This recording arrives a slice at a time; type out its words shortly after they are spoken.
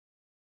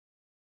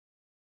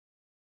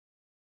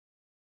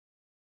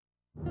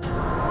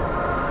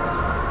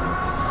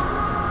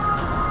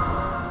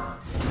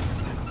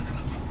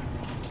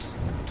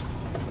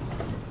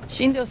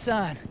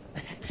Shindo-san.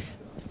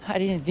 I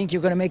didn't think you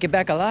were gonna make it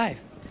back alive.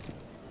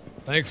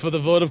 Thanks for the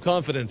vote of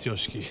confidence,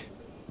 Yoshiki.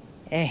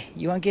 Hey,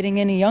 you aren't getting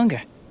any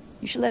younger.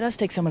 You should let us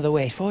take some of the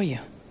weight for you.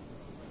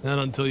 Not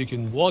until you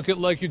can walk it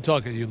like you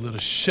talk it, you little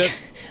shit.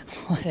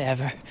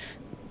 Whatever.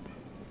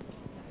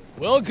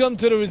 Welcome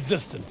to the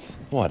Resistance.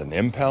 What, an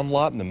impound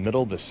lot in the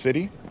middle of the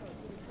city?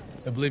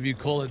 I believe you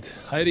call it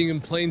hiding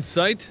in plain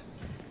sight.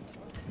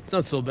 It's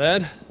not so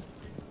bad.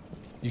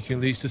 You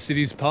can leash the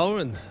city's power,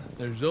 and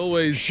there's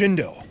always...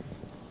 Shindo!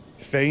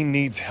 Faye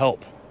needs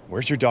help.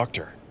 Where's your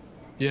doctor?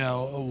 Yeah,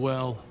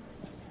 well,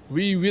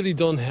 we really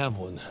don't have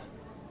one.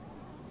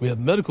 We have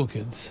medical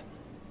kids.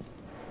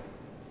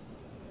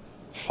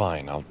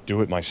 Fine, I'll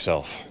do it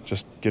myself.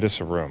 Just get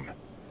us a room.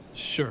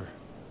 Sure.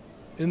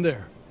 In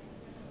there.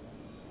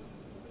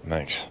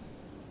 Thanks.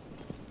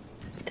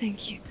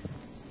 Thank you.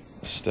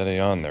 Steady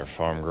on there,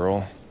 farm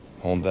girl.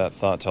 Hold that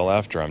thought till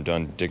after I'm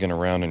done digging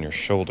around in your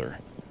shoulder.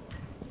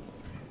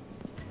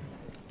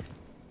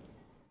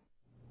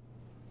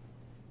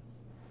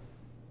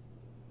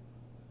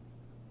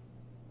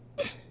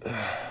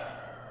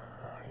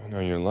 You know,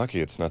 you're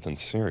lucky it's nothing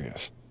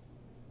serious.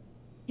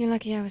 You're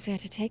lucky I was there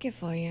to take it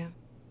for you.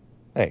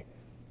 Hey,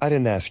 I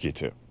didn't ask you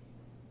to.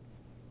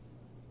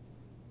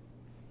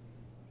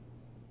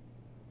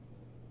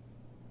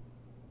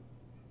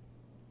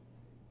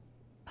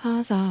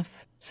 Paws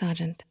off,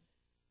 Sergeant.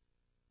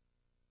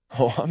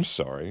 Oh, I'm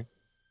sorry.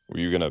 Were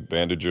you gonna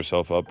bandage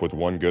yourself up with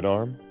one good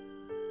arm?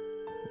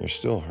 You're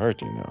still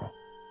hurt, you know.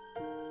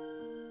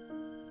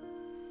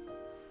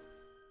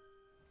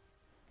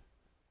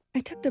 I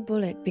took the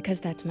bullet because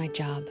that's my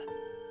job.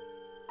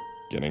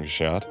 Getting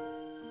shot?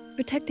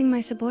 Protecting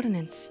my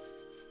subordinates.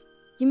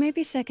 You may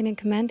be second in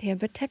command here,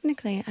 but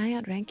technically I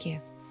outrank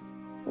you.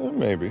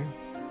 Maybe.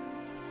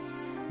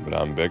 But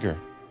I'm bigger.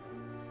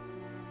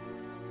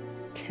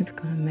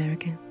 Typical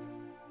American.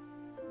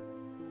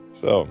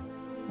 So,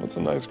 what's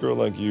a nice girl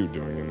like you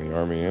doing in the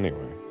army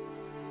anyway?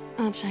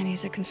 All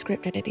Chinese are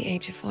conscripted at the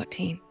age of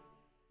 14.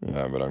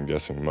 Yeah, but I'm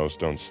guessing most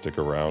don't stick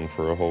around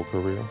for a whole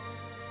career.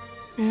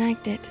 I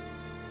liked it.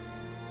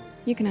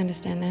 You can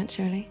understand that,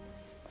 surely.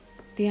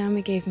 The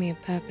army gave me a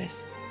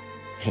purpose.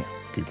 Yeah,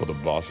 people to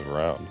boss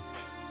around.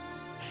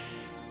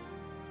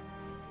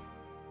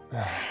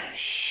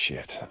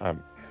 Shit,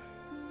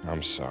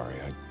 I'm sorry.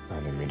 I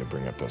didn't mean to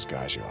bring up those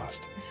guys you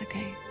lost. It's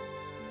okay.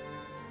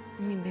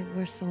 I mean, they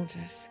were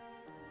soldiers.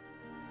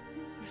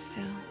 But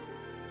still...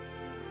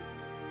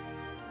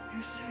 they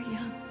were so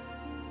young.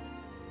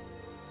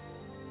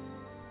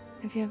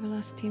 Have you ever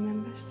lost team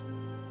members?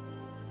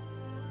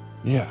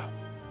 Yeah.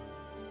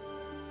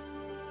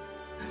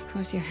 Of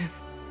course you have.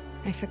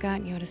 I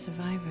forgot you're a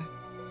survivor.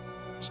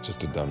 It's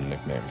just a dumb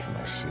nickname for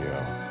my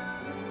CO.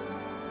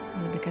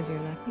 Is it because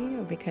you're lucky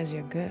or because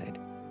you're good?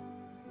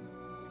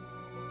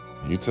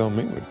 You tell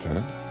me,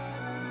 Lieutenant.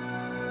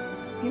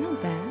 You're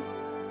not bad.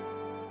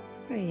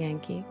 For a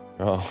Yankee.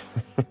 Oh,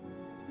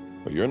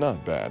 but you're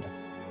not bad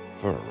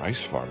for a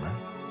rice farmer.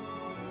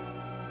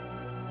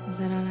 Is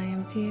that all I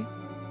am to you?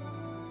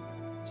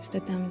 Just a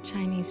dumb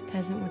Chinese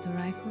peasant with a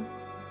rifle?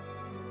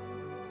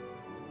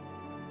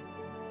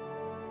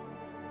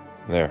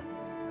 There.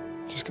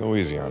 Just go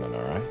easy on it,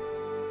 all right?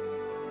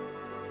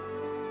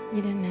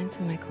 You didn't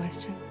answer my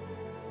question.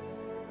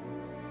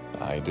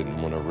 I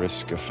didn't want to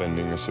risk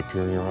offending a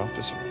superior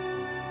officer.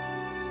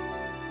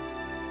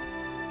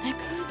 I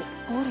could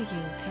order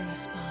you to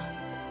respond.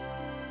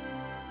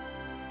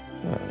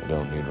 I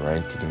don't need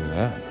rank to do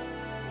that.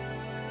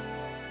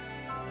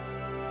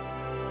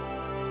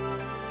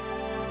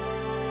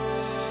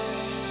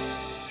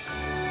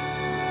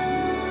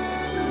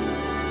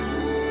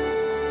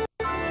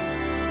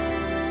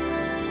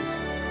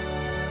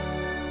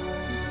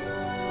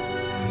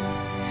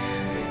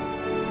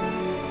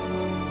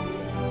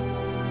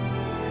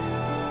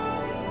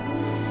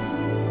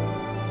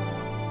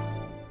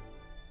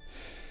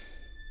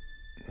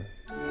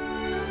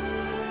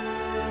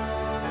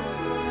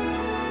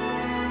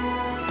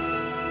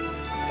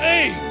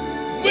 Hey!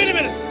 Wait a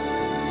minute!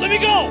 Let me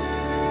go!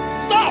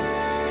 Stop!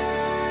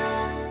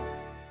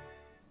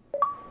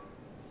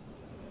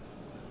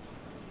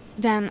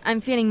 Dan,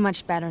 I'm feeling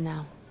much better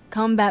now.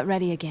 Combat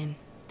ready again.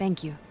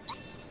 Thank you.